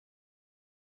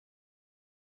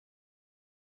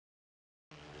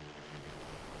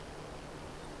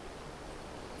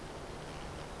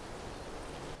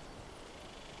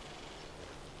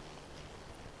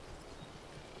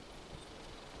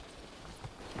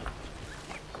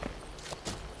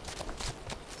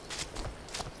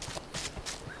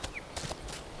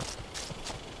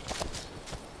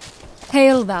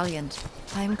Hail, Valiant.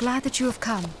 I am glad that you have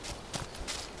come.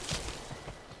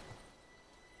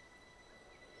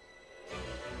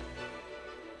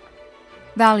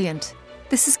 Valiant,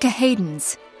 this is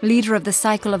Cahadens, leader of the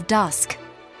Cycle of Dusk.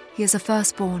 He is a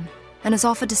firstborn, and has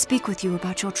offered to speak with you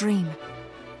about your dream.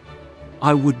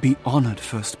 I would be honored,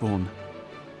 Firstborn.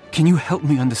 Can you help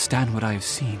me understand what I have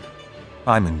seen?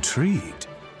 I'm intrigued.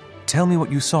 Tell me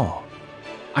what you saw.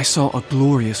 I saw a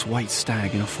glorious white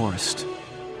stag in a forest,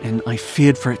 and I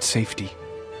feared for its safety.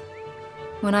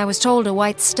 When I was told a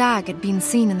white stag had been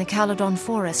seen in the Caledon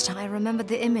forest, I remembered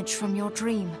the image from your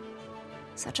dream.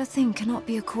 Such a thing cannot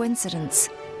be a coincidence.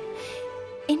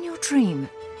 In your dream,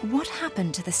 what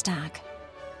happened to the stag?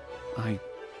 I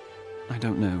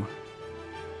don't know.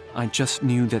 I just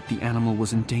knew that the animal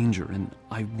was in danger, and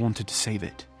I wanted to save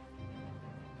it.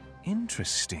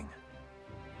 Interesting.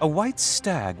 A white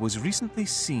stag was recently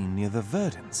seen near the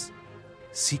Verdants.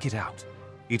 Seek it out.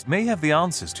 It may have the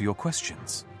answers to your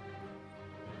questions.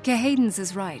 Cahadens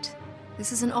is right.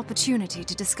 This is an opportunity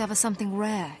to discover something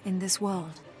rare in this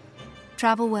world.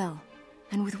 Travel well,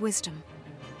 and with wisdom.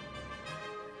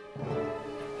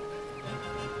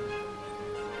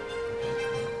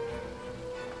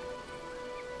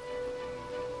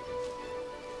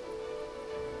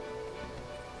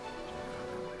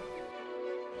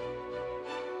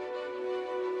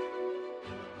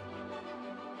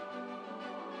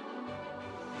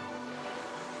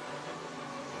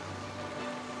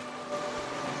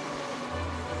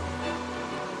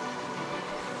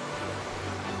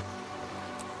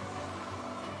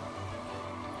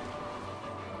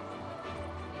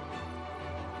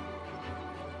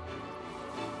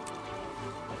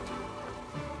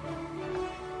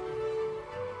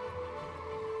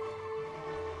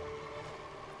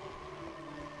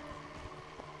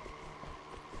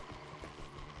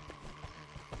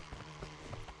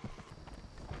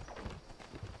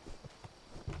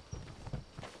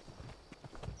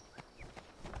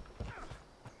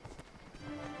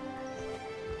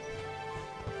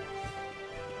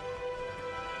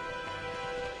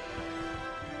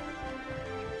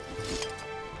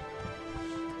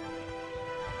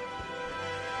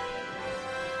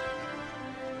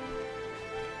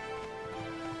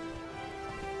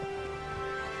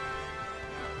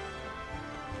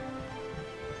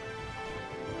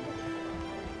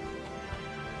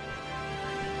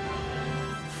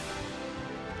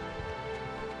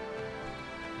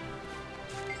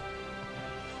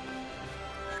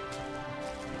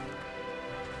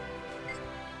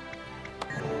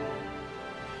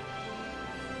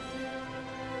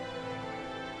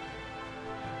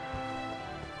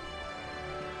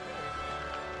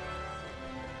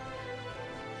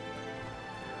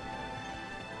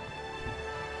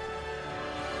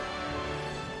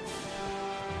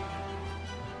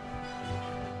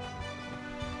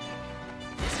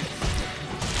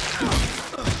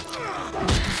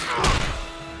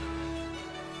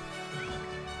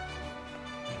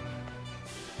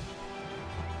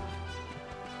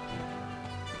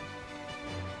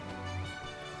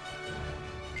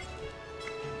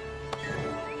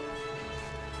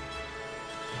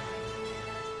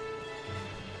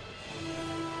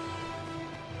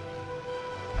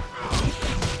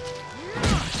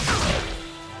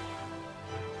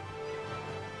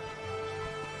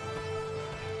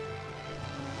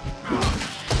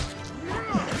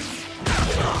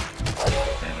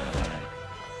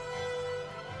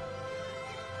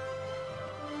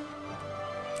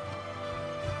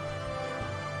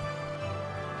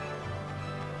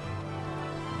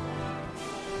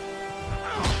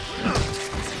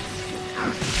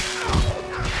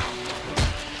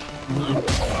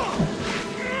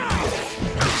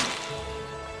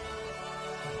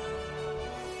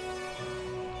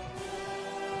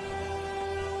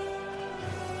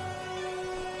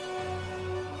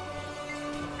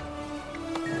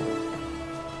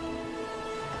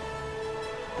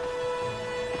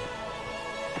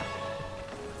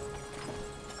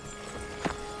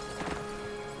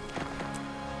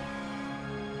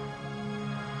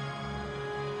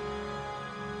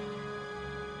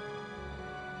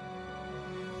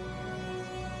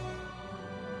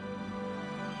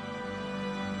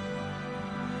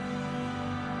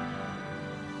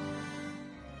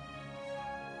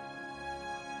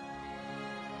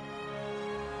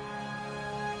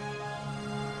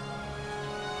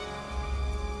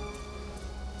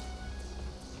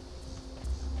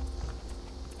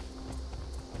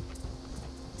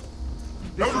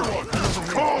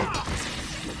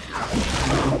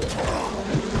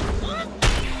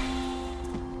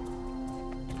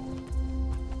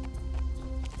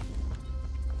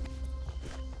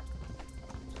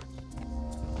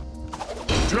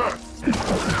 Is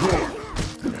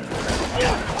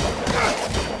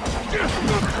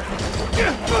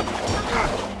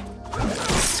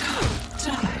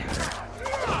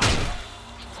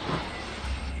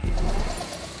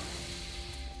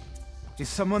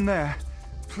someone there?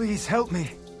 Please help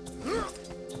me.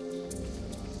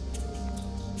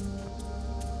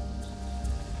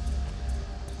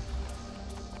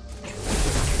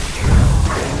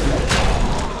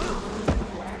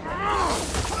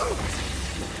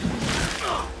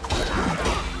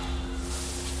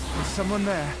 Is someone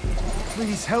there?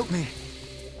 Please help me.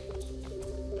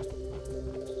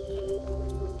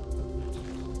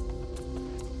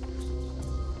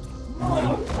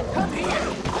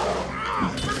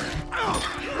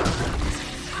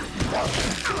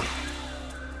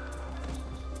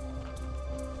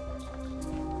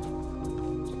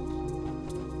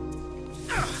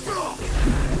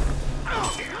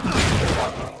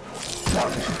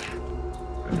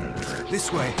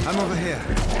 This way. I'm over here.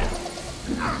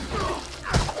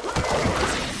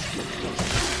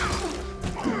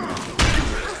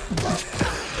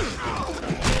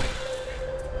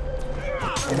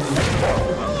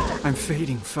 I'm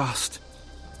fading fast.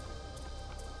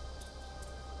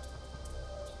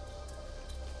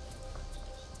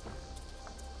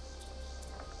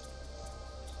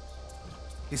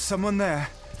 Is someone there?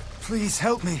 Please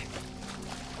help me.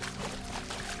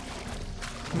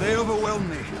 They overwhelm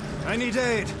me. I need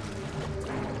aid.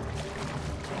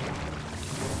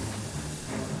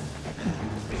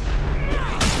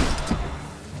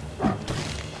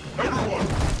 Everyone,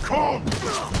 come!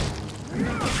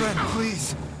 Friend,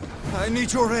 please. I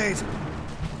need your aid.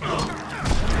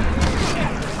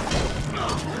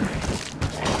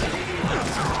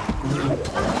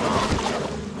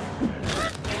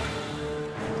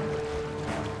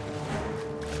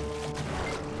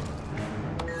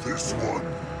 This one,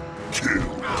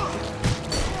 kill.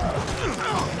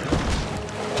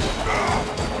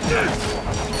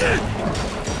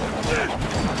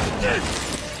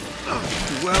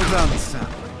 Well done, Sam.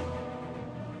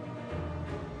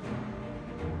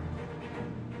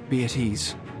 Be at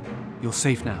ease. You're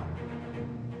safe now.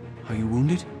 Are you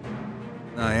wounded?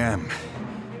 I am.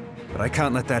 But I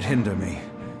can't let that hinder me.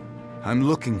 I'm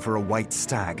looking for a white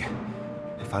stag.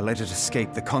 If I let it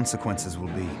escape, the consequences will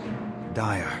be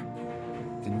dire.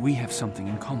 Then we have something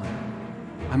in common.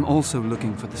 I'm also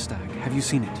looking for the stag. Have you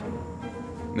seen it?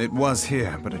 It was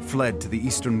here, but it fled to the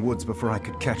eastern woods before I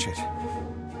could catch it.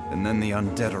 And then the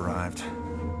undead arrived.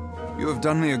 You have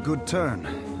done me a good turn,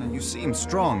 and you seem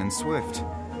strong and swift.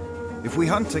 If we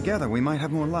hunt together, we might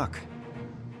have more luck.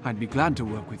 I'd be glad to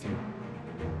work with you.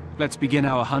 Let's begin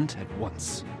our hunt at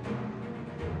once.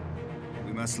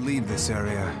 We must leave this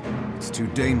area. It's too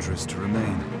dangerous to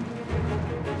remain.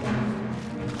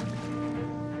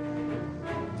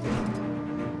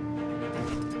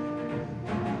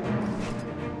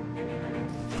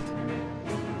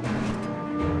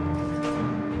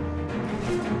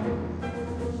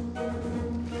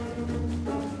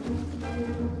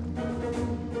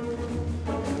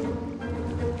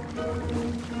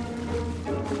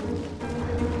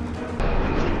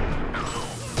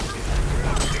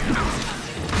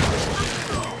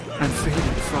 I'm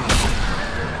fading fast.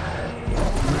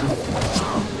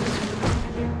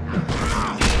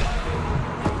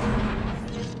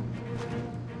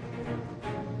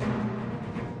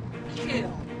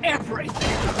 Kill everything!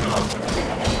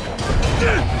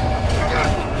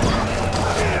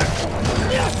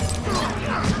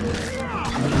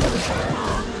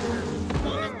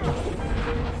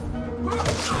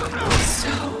 So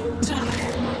tired.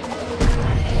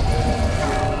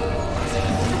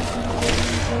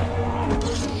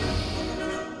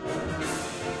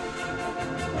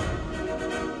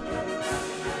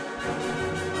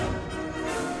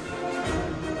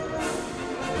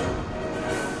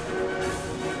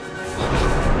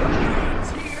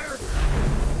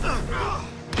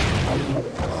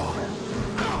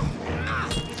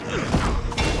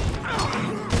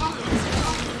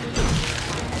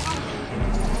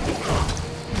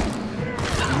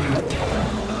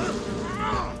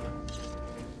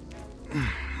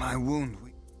 My wound.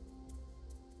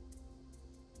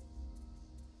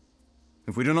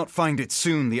 If we do not find it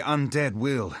soon, the undead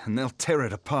will, and they'll tear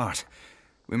it apart.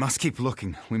 We must keep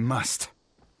looking. We must.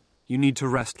 You need to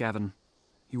rest, Gavin.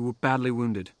 You were badly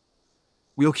wounded.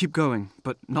 We'll keep going,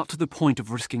 but not to the point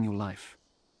of risking your life.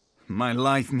 My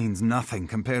life means nothing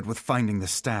compared with finding the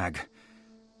stag.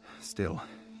 Still,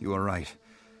 you are right.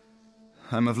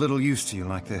 I'm of little use to you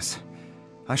like this.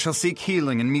 I shall seek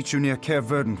healing and meet you near Caer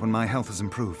Verdant when my health is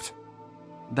improved.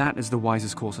 That is the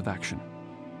wisest course of action.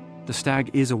 The stag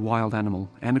is a wild animal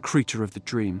and a creature of the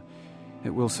dream.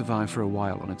 It will survive for a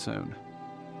while on its own.